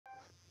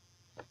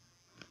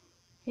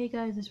Hey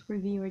guys, it's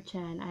Reviewer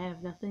Chen. I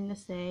have nothing to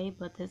say,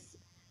 but this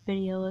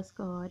video is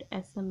called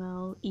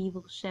SML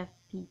Evil Chef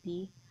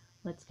PP.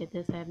 Let's get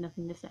this. I have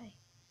nothing to say.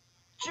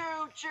 Choo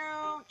choo,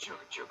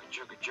 chugga chugga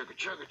chugga chugga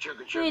chugga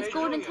chugga Hey, chugga. it's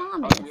Golden Junior.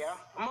 Thomas. Yeah?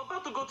 I'm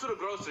about to go to the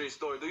grocery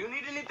store. Do you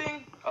need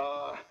anything?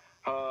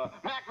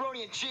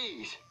 Macaroni and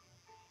cheese.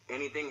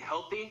 Anything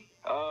healthy?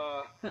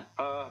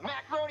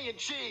 Macaroni and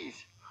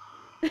cheese.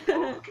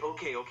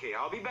 Okay.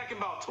 I'll be back in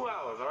about 2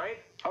 hours, all right?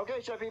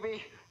 Okay, Chef BB.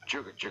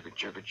 Chugga chugga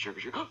chugga chugga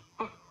chugga.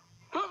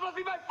 Those must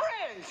be my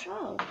friends.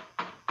 Oh.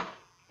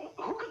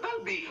 Who could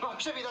that be? Oh,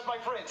 Chevy, that's my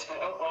friends.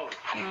 Oh.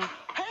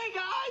 Hey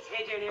guys.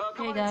 Hey, Junior.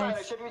 Come Hey, on inside.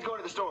 guys. Chevy was going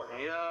to the store.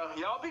 Yeah,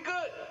 I'll be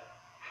good.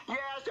 Yeah,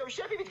 so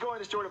Chevy was going to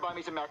the store to buy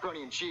me some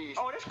macaroni and cheese.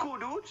 Oh, that's cool,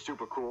 dude.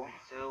 Super cool.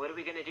 So what are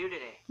we gonna do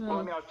today? Well,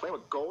 I mean, I was playing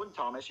with Golden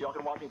Thomas. Y'all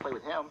can watch me play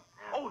with him.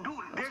 Oh, dude,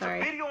 there's Sorry.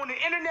 a video on the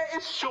internet.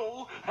 It's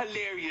so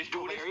hilarious,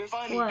 dude. Hilarious? It's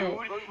funny, What? dude.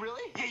 Oh,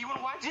 really? Yeah, you want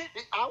to watch it?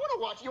 I want to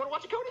watch it. You want to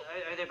watch it, Cody?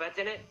 Are there butts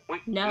in it?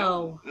 Wait,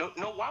 No. No,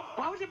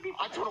 why would it be?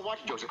 I just want to watch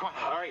it, Joseph. Come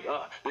on. All right,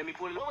 let me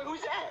pull it up. Wait,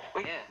 who's that?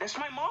 Wait, Yeah. that's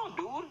my mom,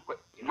 dude. What?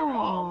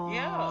 Aww.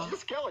 Yeah. She's a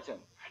skeleton.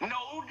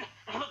 No,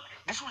 look,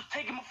 this was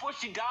taken before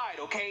she died,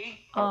 okay?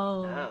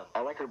 Oh. Oh.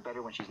 I like her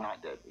better when she's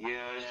not dead.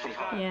 Yeah, she's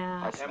not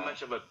Yeah. I'd that smash.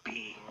 much of a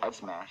bee. I'd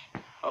smash.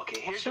 Okay,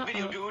 here's the Shut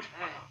video, up. dude.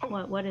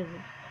 What is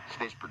it?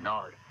 Today's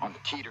Bernard on the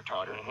teeter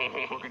totter.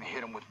 We're gonna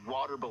hit him with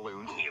water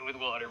balloons. With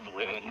water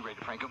balloon. You ready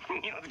to prank him?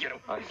 Yeah, let's get him.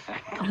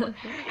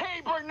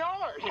 Hey,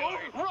 Bernard!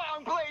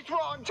 Wrong place,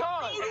 wrong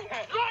time.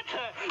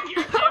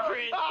 You're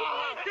different.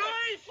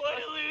 Guys, what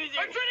a loser.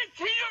 I'm trying to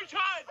teeter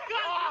tot.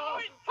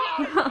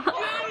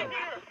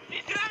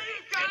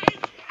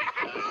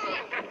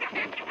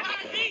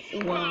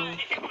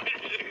 Wow.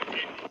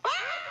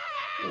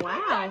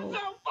 Wow. so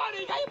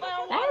funny.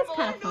 That is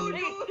kind of funny.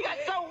 You got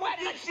so wet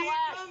and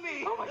splashed.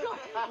 Oh my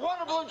god.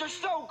 Water balloons are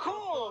so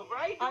cool.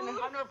 Right, I've dude?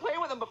 never played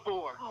with them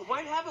before. Oh,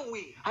 why haven't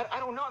we? I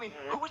don't know. I mean,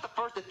 who was the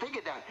first to think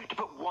of that? To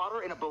put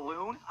water in a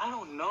balloon? I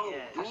don't know, Yeah.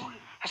 dude.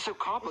 That's so It's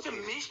a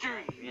complicated.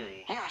 mystery.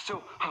 Really? Yeah,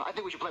 so I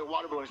think we should play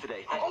water balloons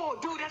today. Oh,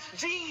 dude, that's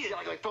genius. Yeah,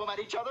 like throw them at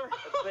each other?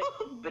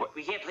 But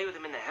we can't play with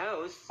them in the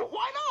house. Well,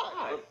 why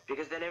not? Well,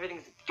 because then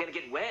everything's gonna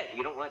get wet.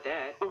 You don't want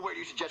that. Well, where do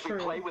you suggest we True.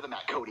 play with them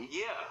at, Cody?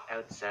 Yeah.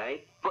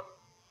 Outside. But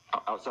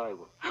outside.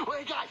 Well,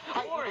 hey guys,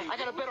 Worry, I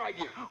got a better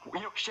idea.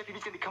 You know, Chef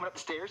Evie's gonna be coming up the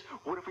stairs.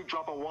 What if we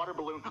drop a water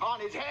balloon on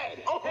his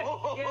head? Oh,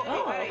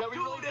 That'd be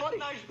dude, really that's funny. a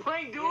nice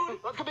prank, dude.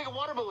 Let's go make a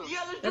water balloon.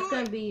 Yeah, let's That's do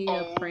gonna it. be a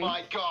Oh prank.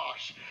 my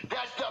gosh,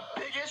 that's the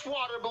biggest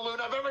water balloon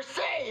I've ever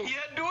seen. Yeah,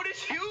 dude,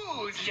 it's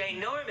huge.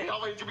 Ginormous.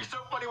 Oh, it's gonna be so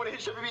funny when it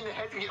hits Chef Evie in the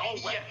head. It's gonna get all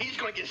wet. Yeah, he's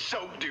gonna get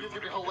soaked, dude. It's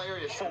gonna be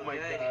hilarious. Oh my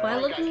Good. god. By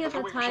Alright, looking guys, at the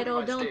let's go wait for Chef title,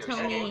 Evie don't downstairs.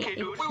 tell me Okay, it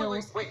dude.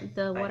 kills Wait.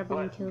 the water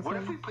balloon kills What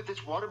if him. we put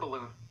this water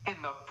balloon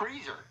in the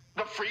freezer?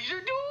 The freezer,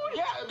 dude?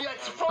 Yeah, it'd be like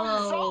frozen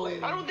Oh.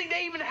 solid. I don't think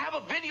they even have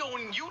a video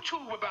on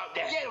YouTube about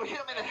that. Yeah, it would hit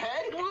him in the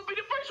head. We'll be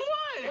the first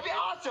It'd one. be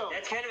awesome.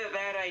 That's kind of a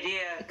bad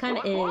idea. It kind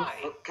of is. Why?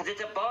 Because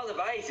it's a ball of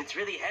ice. It's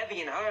really heavy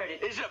and hard.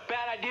 Is it a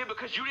bad idea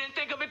because you didn't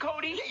think of it,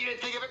 Cody? Yeah, you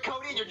didn't think of it,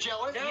 Cody, and you're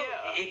jealous? No,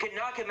 Yeah. it could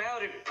knock him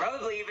out and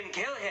probably even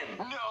kill him.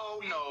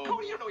 No.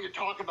 Cody, you don't know what you're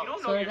talking about. You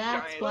don't So know your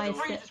that's science. why Let's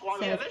it freeze this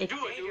water. says Yeah, let's it,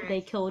 do it, dude.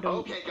 they killed him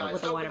Okay, guys,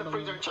 with the let's water open the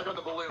freezer balloon. and check on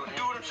the balloon.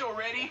 Dude, I'm so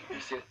ready.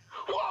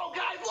 Whoa,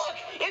 guys, look!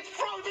 It's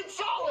frozen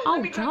solid! Oh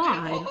Let me touch it.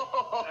 God.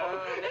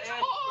 It's man.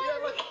 hard!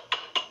 Yeah, look.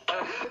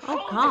 It's Oh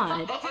frozen.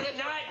 God. This is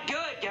not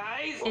good,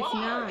 guys. It's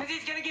not. Because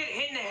he's gonna get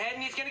hit in the head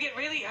and he's gonna get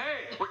really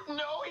hurt.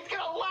 No, he's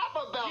gonna laugh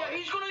about Yeah, it.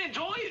 he's gonna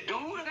enjoy it, dude.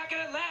 He's not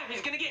gonna laugh.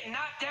 He's gonna get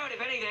knocked out if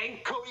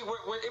anything. Cody,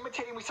 we're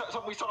imitating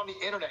something we saw on the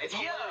internet. It's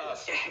Yeah.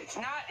 hilarious. It's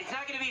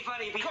not gonna be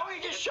funny. Because Cody,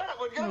 just shut up.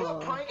 We're gonna do Oh.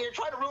 a prank and you're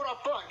trying to ruin our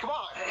fun. Come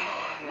on.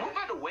 We're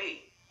about to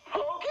wait.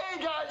 Okay,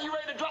 guys, you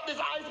ready to drop this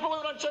ice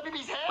balloon on Chevy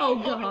B's head? Oh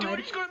Dude, God.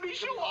 it's gonna be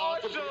so I'm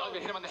awesome. gonna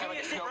hit him on the head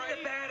like this a is snowman.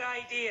 a bad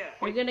idea.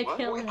 You're gonna What?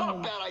 kill It's not a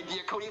him. bad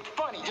idea, Cody. It's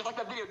funny, just like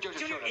that video Joseph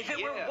Junior, showed us. if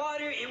it were Yeah.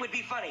 water, it would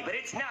be funny, but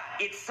it's not.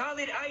 It's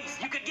solid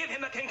ice. You could give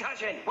him a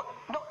concussion. What?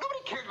 No, nobody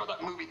cares about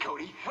that movie,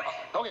 Cody. What?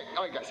 Okay,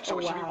 all right, guys. So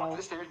Oh, Chevy wow. walks to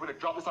the stairs. We're gonna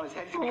drop this on his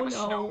head. He's gonna Oh, become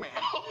a no. snowman.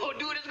 Oh,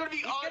 dude, it's gonna be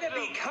He's awesome.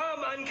 gonna become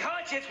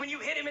unconscious when you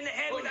hit him in the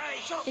head with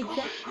ice.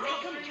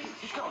 Exactly.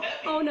 He's coming.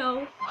 Oh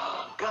no.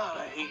 Oh, God,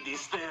 I hate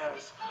these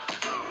stairs.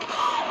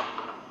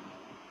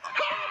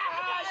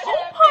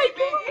 Oh my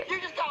God.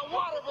 You just got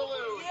water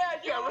balloon.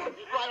 Yeah,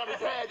 right on his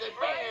head. And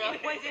bam.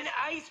 It was an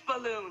ice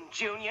balloon,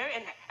 Junior,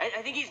 and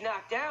I think he's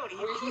knocked out. He's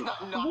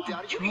not knocked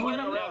out. You You can can get get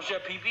up. around,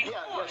 Chef Pee-Pee.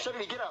 Yeah,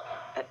 Chevy, get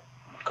up.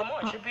 Come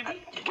on, Chef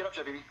Pee-Pee. Get up,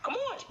 Chevy. Come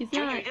on. He's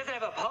Junior, he not. doesn't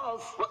have a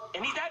pulse,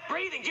 and he's not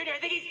breathing. Junior, I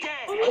think he's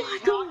dead.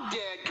 He's not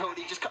dead,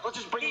 Cody. Let's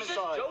just bring him He's just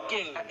inside.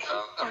 joking.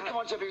 Come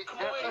on, Chevy.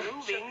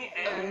 Moving.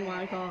 Oh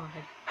my God.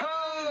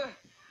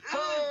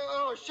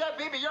 Oh, Chef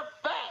Baby, you're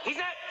fat. He's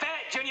not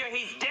fat, Junior.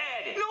 He's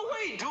dead. No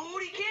way,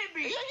 dude. He can't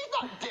be. Yeah, he's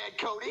not dead,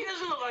 Cody. He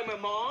doesn't look like my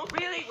mom.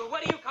 Really? Well,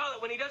 what do you call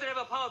it when he doesn't have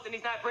a pulse and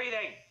he's not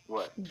breathing?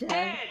 What? Dead.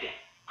 Dead.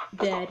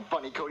 That's Dead. not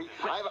funny, Cody.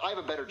 I have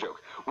a better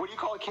joke. What do you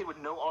call a kid with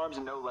no arms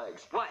and no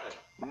legs? What?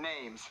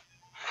 Names.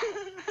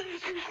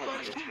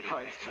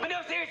 But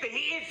no, seriously,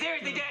 he is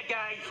seriously dead,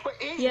 guys. But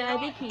he's Yeah, I not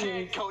think he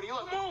dead, is. Cody.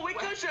 Look. Come on, wake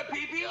Wake up, Chef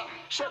Pee-Pee.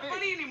 Chef Not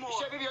funny anymore.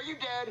 Chef Pee-Pee, are you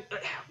dead?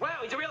 Wow,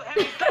 he's a real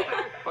heavy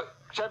sleeper. What?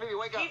 Chef Pee-Pee,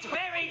 wake up. He's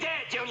very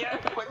dead, Junior.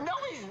 But no,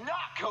 he's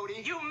not,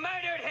 Cody. You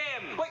murdered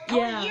him. Wait,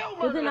 Cody, Yeah, you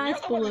with murdered an him. You're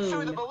ice the one that threw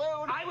balloon. the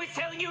balloon. I was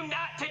telling you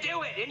not to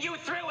do it, and you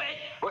threw it.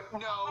 What?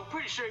 No. I'm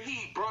pretty sure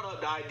he brought up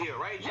the idea,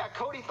 right? Yeah,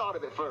 Cody thought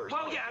of it first.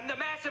 Well, yeah, I'm the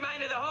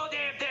mastermind of the whole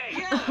damn thing.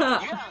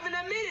 Yeah, you haven't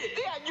admitted it.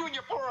 Yeah, you and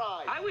your poor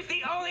eye. I was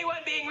the only one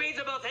being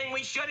reasonable saying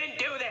we shouldn't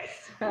do this.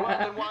 Well,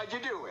 then why'd you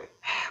do it?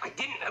 I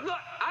didn't. Look,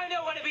 I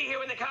don't want to be here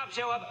when the cops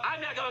show up.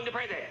 I'm not going to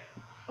prison.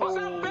 Well,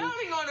 stop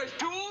bailing on us,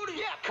 dude.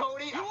 Yeah,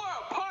 Cody. You are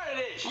a part of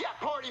this. Yeah,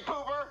 party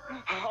pooper.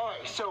 All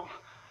right, so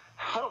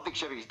I don't think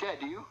Chevy's dead,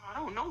 do you? I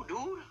don't know,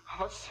 dude.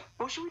 Let's.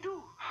 What should we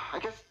do? I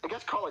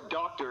guess call a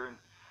doctor and.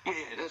 Yeah,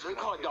 that's Let's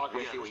call a doctor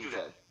and Yeah, see what let's he do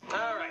said. that.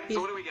 All right, He's,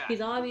 so what do we got?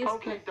 he's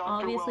Okay, doctor.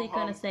 obviously well,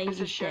 gonna say this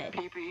he's is Chef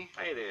dead. Pee-Pee.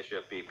 Hey there,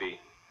 Chef Pee-Pee.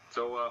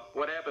 So,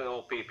 what happened to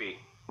old Pee-Pee?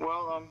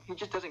 Well, he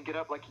just doesn't get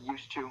up like he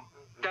used to.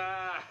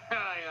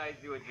 I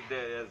see what you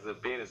did. That's a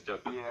penis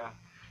joke. Yeah.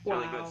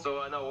 Really Wow. good.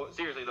 So, no,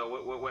 seriously though,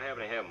 what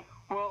happened to him?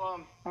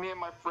 Well, me and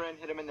my friend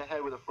hit him in the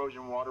head with a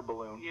frozen water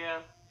balloon. Yeah.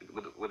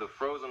 With a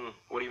frozen?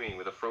 What do you mean?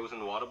 With a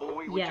frozen water Well,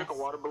 balloon? we Yes. took a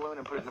water balloon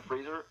and put it in the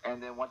freezer,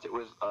 and then once it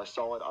was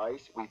solid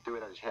ice, we threw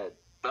it at his head.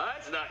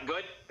 That's not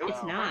good.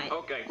 It's not.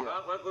 Okay,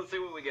 well, let's see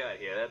what we got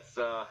here. That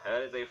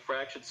is a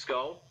fractured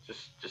skull.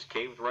 Just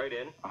caved right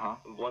in. Uh-huh.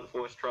 Blunt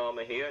force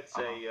trauma here. It's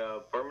a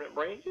permanent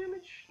brain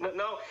damage.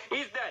 No,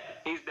 he's dead.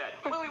 He's dead.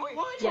 Wait,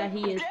 what? Yeah,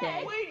 he is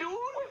dead. Wait, dude.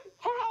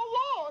 For how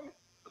long?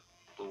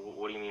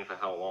 What do you mean for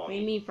how long? What do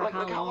you mean for Like,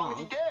 how how long is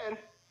he long? dead?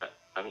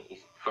 I mean,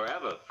 he's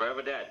forever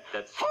dead.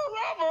 That's Forever?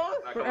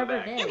 not coming Forever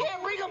back. dead. You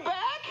can't bring him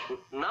back?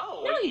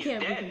 No, No, you he's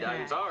can't bring dead. him I'm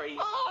back. sorry.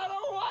 Oh, I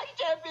don't want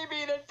Chef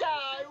Pee-Pee to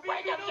die.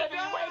 Wake up, Chef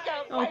Pee-Pee, wake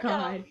up. Oh wake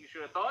God. Up. You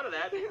should have thought of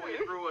that before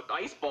you threw an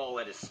ice ball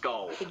at his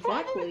skull.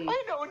 Exactly.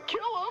 I know it'd kill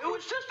It him.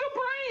 was just a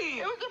prank.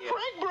 It was a Yeah.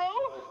 prank, bro.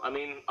 I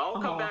mean, I'll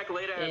come Oh, back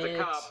later as a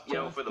it's cop, you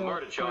know, for the just a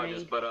murder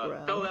charges, prank, but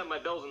bro. they'll have my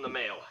bills in the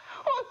mail.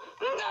 Oh,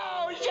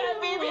 no,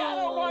 Chef Pee-Pee, I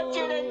don't want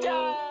you to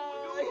die.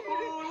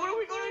 What are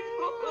we gonna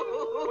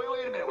do?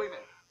 Wait a minute.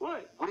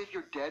 What? What if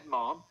your dead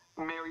mom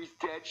marries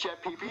dead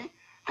Chef Pee-Pee?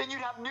 Then you'd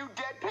have new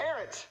dead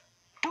parents.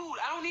 Dude,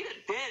 I don't need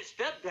a dead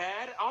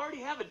stepdad. I already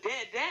have a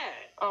dead dad.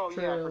 Oh,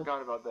 yeah, I True.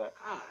 forgot about that.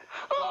 God.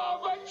 Oh,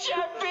 but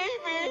Chef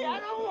Pee-Pee, I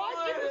don't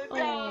want you to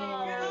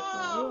die.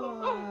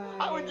 Oh,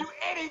 I would do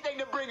anything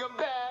to bring him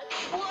back.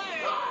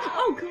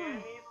 Oh God.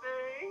 Anything?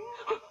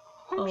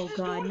 Oh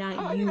God,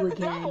 not you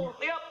again.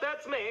 Yep,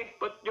 that's me,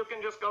 but you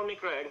can just call me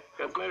Craig.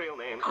 That's my real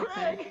name.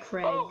 Craig.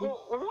 Craig. Oh,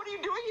 well, what are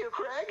you doing here,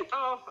 Craig?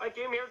 Oh, I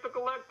came here to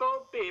collect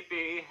old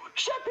Pee-Pee.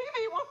 Chef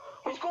Pee-Pee, what?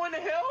 He's going to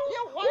hell?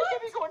 Yeah, why is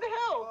Chef Pee going to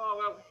hell? Oh,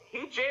 well,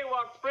 he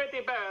jaywalked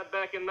pretty bad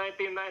back in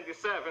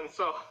 1997,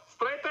 so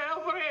straight to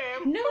hell for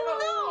him. No.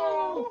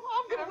 No,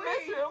 I'm gonna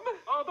miss him.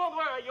 Oh, don't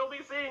worry, you'll be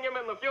seeing him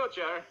in the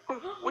future.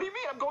 What do you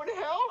mean? I'm going to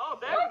hell? Oh,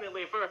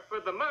 definitely, for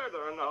the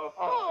murder, no.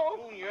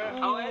 Oh, Yeah.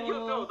 Oh, and you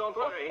too, don't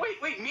worry.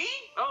 Wait, me?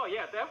 Oh,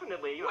 yeah,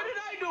 definitely. You What did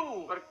I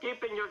do? For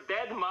keeping your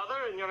dead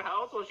mother in your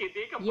house while she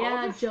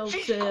decomposes? Yeah,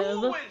 She's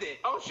cool Joseph. with it.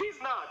 Oh, she's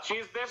not.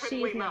 She's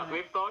definitely She's not. not.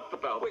 We've talked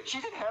about it. wait,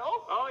 she's in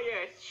hell? Oh,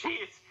 yes,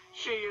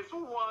 she is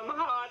one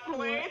hot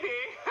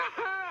lady.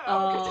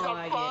 Oh, she's on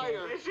I get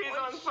fire. it. She's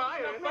on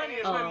fire. not funny,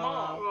 it's Oh, my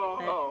mom.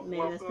 Oh, that man,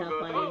 well, that's so not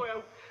good. funny. Oh,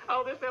 well,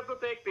 I'll just have to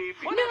take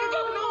Pee-Pee.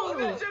 No!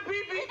 No, Chef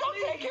Pee-Pee, don't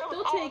take him.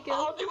 Don't take him.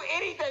 I'll do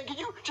anything. Can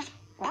you just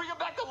bring him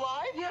back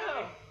alive?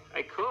 Yeah.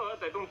 I could.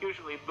 I don't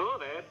usually do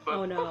that, but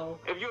Oh no.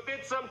 if you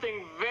did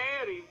something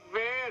very,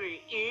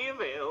 very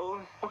evil,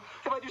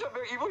 If I do something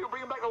very evil, you'll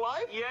bring him back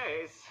alive?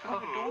 yes.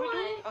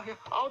 What? Okay,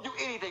 I'll do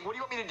anything. What do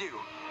you want me to do?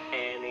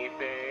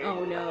 Anything.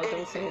 Oh no,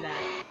 don't say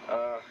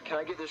that. Can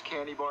I get this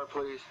candy bar,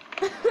 please?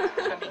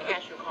 Let me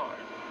cash your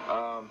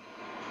card.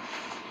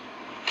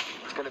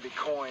 It's gonna be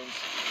coins.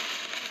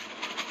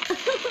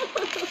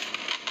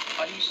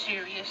 Are you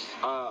serious?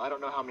 I don't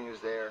know how many is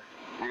there.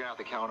 You're gonna have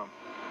to count them.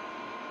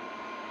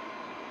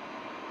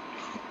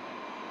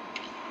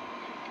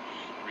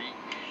 3,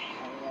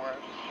 4,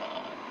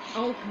 5,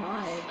 Oh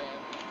God. 7,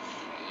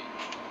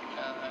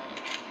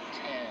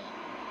 8,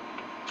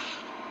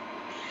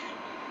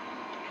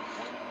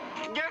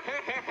 9,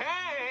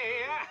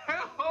 Hey!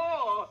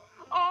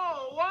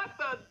 Oh, what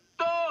a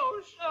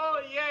douche!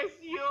 Oh, yes,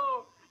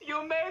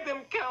 you made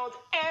him count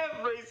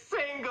every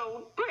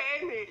single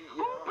penny.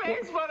 Who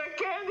pays for a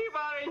candy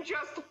bar in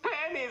just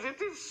pennies?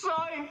 It is so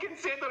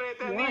inconsiderate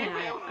and Why?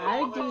 evil.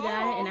 I do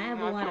that, and I have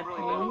a lot of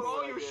coins.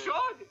 Oh, you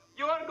should.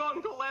 You are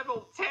going to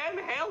level 10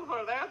 hell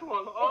for that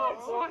one. Oh,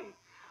 boy.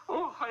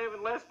 Oh, I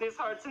haven't laughed this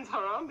hard since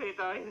Harambe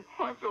died.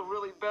 I feel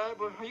really bad,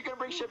 but are you gonna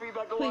bring Shippy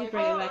back Please alive?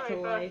 bring him back to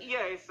All right, life.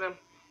 yes,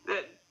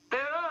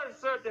 there are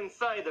certain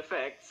side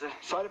effects.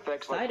 Side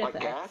effects Side like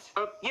effects.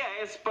 gas?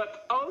 Yes,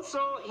 but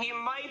also he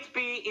might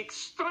be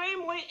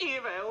extremely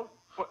evil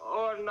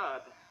or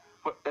not.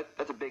 What,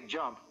 that's a big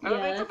jump. Yeah,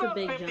 It's that's a about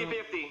big 50-50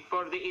 jump.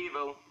 for the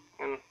evil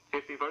and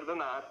 50 for the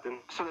not. And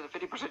So there's a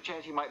 50%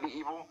 chance he might be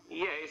evil,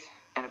 yes,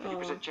 and a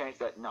 50% chance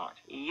that not.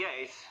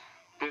 yes.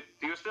 Do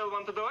you still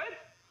want to do it?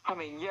 I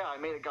mean, yeah, I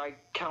made a guy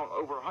count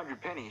over 100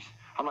 pennies.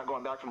 I'm not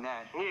going back from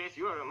that. Yes,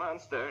 you're a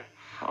monster.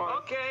 All right.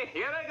 Okay,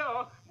 here I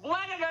go. Oh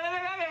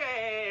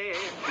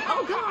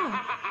God!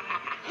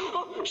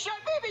 Oh, Chef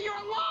Baby, you're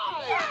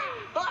alive!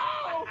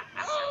 Oh,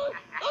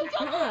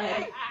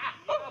 God!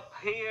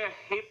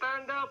 He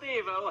turned out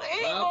evil.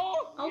 evil!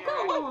 Oh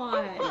come on! I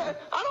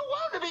don't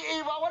want him to be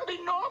evil. I want to be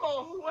normal.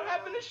 What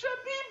happened to Chef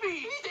Pee-Pee?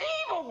 He's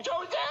evil,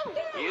 Joseph.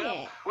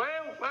 Yeah.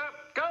 Well,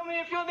 call me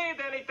if you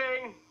need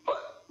anything.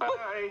 Bye. What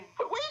are you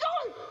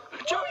doing?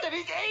 Joseph,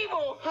 he's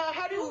evil.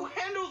 How do you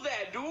handle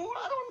that, dude?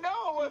 I don't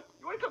know.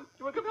 You want to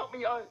come help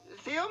me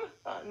see him?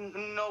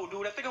 No,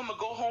 dude. I think I'm gonna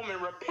go home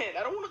and repent.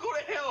 I don't want to go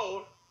to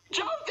hell.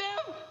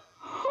 Joseph!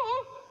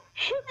 Oh,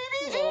 Chef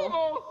Baby's Oh.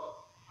 evil.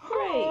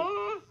 Great.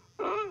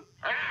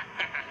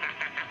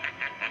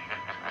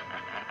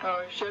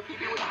 Chef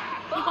Baby,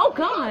 Oh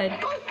God!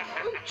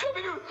 Chef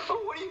Baby,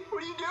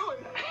 what are you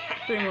doing?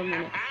 3 more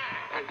minutes.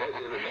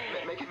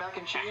 Making mac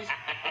and cheese?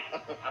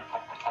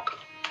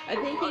 I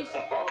think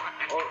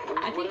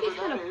he's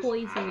gonna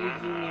poison you,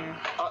 Junior.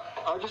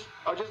 I'll just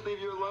leave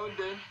you alone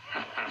then.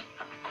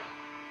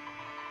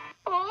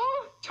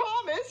 Oh,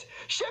 Thomas,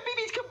 Chef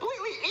Baby's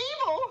completely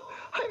evil.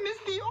 I miss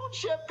the old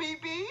Chef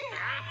Baby.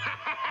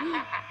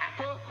 Yeah,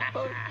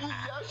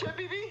 Chef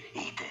Baby.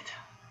 Eat it.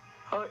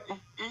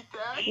 Eat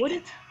that. What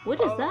is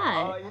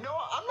that? You know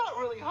what? I'm not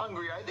really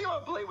hungry. I think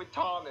I'll play with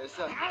Thomas.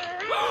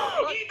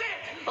 Eat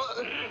it.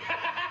 But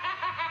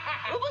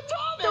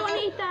Thomas! Don't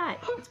eat that.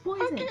 It's I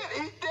poison. can't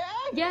eat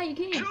that. Yeah, you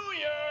can.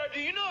 Junior, do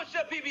you know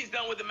Chef Pee-Pee's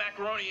done with the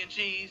macaroni and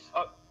cheese?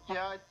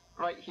 Yeah,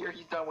 right here.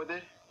 He's done with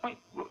it. Wait,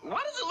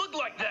 why does it look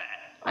like that?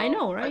 I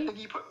know, I right? think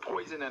he put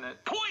poison in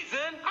it.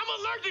 Poison? I'm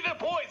allergic to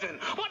poison.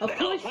 What Of the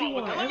hell's course you wrong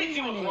with are. him? Let me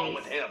see what's Everyone wrong is.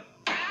 with him.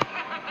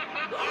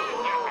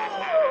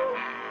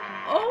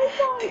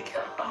 Oh my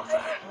God!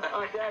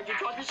 Dad, you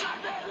talking shit.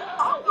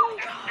 Oh my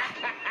God!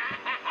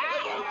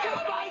 You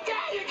killed my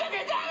dad. You took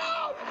his dad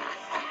out.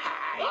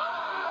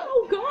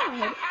 Oh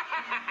God!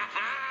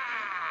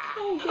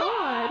 Oh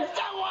God!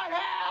 Someone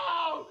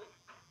help!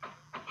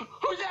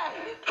 Who's that?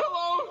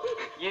 Hello?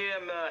 Yeah,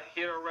 I'm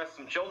here to arrest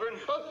some children.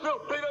 No,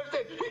 they don't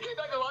understand. He came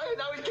back alive and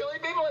now he's killing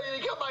people and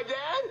he killed my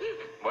dad.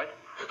 What?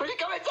 Will you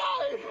come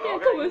inside? Yeah,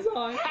 come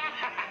inside.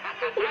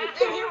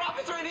 In here,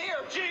 officer, in here.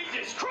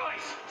 Jesus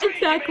Christ!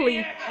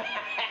 Exactly.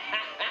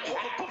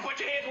 Put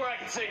your hands where I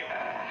can see him.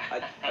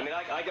 I mean,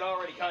 I can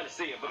already kind of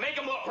see him, but make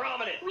him look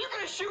prominent. You're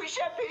gonna shoot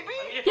Chef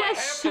Pee-Pee? If I have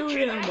Yes, to, shoot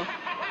kid. him.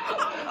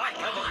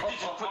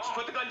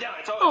 Put the gun down.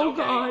 It's Oh,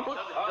 okay. God.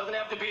 Doesn't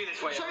have to be this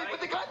way. Show me, Right?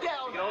 put the gun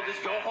down. You can all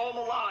just go home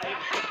alive.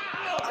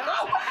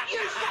 Oh,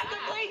 you shot the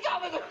police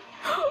officer.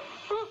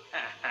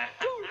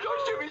 Don't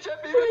shoot me,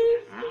 Chef Pee-Pee.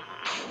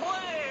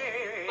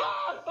 Wait.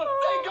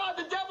 Thank God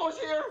the devil's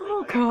here.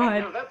 Oh I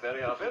do God! that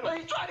very often.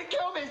 He's trying to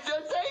kill me.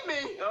 Save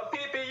me.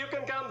 Pee-Pee, you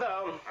can calm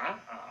down.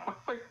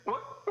 Wait,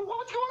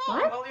 what's going on?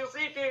 What? Well, you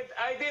see, kid,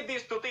 I did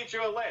this to teach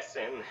you a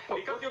lesson.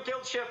 Because you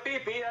killed Chef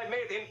Pee-Pee, I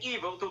made him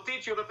evil to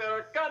teach you that there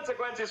are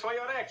consequences for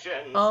your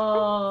actions.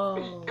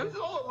 Oh. It was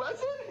all a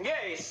lesson?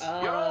 Yes,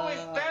 you're always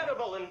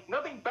terrible and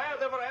nothing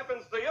bad ever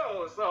happens to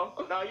you, so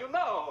now you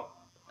know.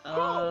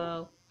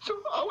 Oh. So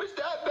I was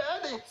that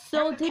bad?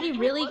 So did he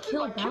really lesson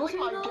kill by killing Bowser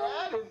my though?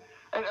 dad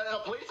and a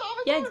police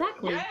officer? Yeah,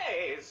 exactly.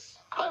 Yes.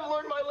 I've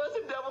learned my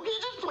lesson, devil. Can you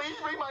just please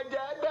bring my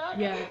dad back?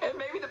 Yeah. And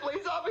maybe the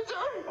police officer?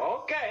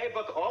 Okay,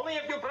 but only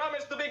if you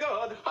promise to be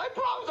good. I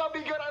promise I'll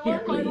be good. I Yeah,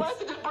 learned my please.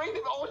 lesson. Just bring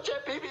the old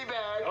Chef Pee-Pee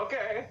back.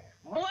 Okay.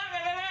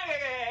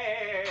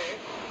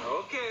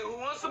 Okay, who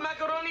wants some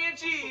macaroni and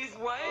cheese?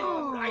 What?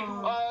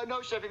 Oh.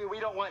 No, Chef Pee-Pee,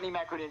 we don't want any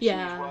macaroni and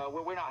Yeah. cheese.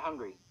 We're not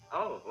hungry.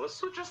 Oh, well,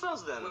 suit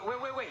yourselves then.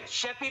 Wait.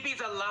 Chef Pee-Pee's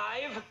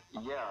alive?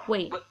 Yeah.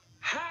 Wait. But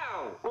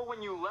how? Well,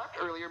 when you left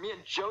earlier, me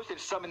and Joseph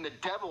summoned the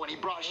devil and he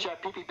brought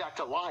Chef Pee-Pee back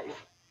to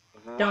life.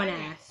 Don't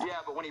ask. Yeah,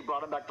 but when he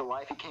brought him back to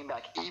life, he came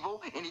back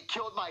evil and he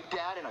killed my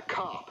dad and a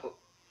cop.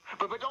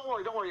 But don't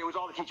worry. It was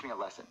all to teach me a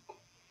lesson.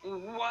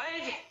 What?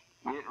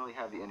 We didn't really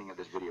have the ending of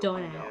this video. Don't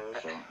planned out,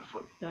 ask.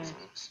 so- Don't ask.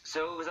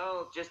 So it was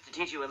all just to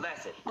teach you a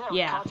lesson.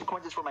 Yeah.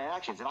 Consequences for my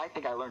actions, and I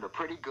think I learned a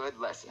pretty good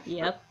lesson.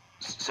 Yep.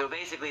 So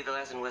basically the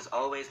lesson was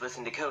always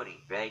listen to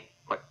Cody, right?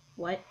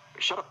 What?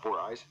 Shut up, Four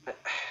Eyes.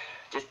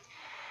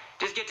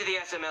 Just get to the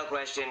SML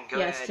question. Go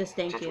Yes, ahead. just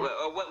thank you.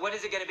 What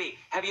is it going to be?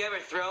 Have you ever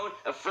thrown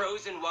a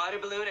frozen water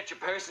balloon at your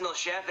personal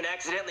chef and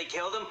accidentally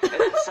killed him?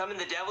 And then summoned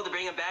the devil to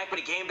bring him back, but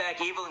he came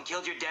back evil and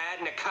killed your dad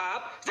and a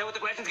cop? Is that what the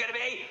question's going to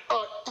be?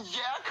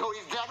 Yeah, Cody,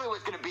 exactly what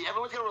it's gonna be.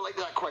 Everyone's gonna relate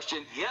to that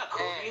question. Yeah,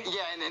 Cody.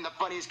 And the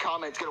funniest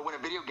comment's gonna win a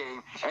video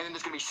game. And then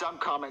there's gonna be some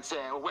comment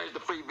saying, well, where's the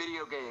free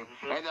video game?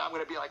 And then I'm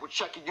gonna be like, well,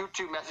 check your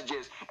YouTube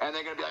messages. And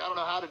they're gonna be like, I don't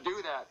know how to do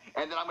that.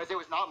 And then I'm gonna say,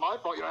 well, it's not my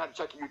fault you don't have to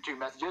check your YouTube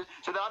messages.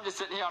 So then I'm just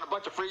sitting here on a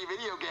bunch of free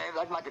video games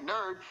acting like a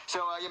nerd.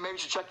 So maybe you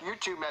should check your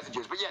YouTube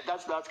messages. But yeah,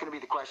 that's gonna be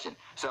the question.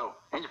 So,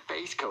 and your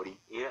face, Cody.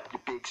 Yeah.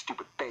 Your big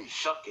stupid face.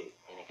 Shuck it.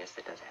 And I guess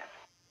that does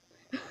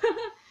happen.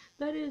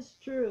 That is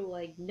true.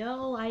 Like,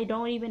 no, I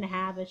don't even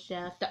have a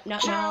chef.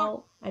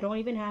 No, I don't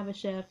even have a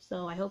chef.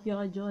 So I hope y'all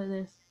enjoy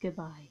this.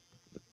 Goodbye.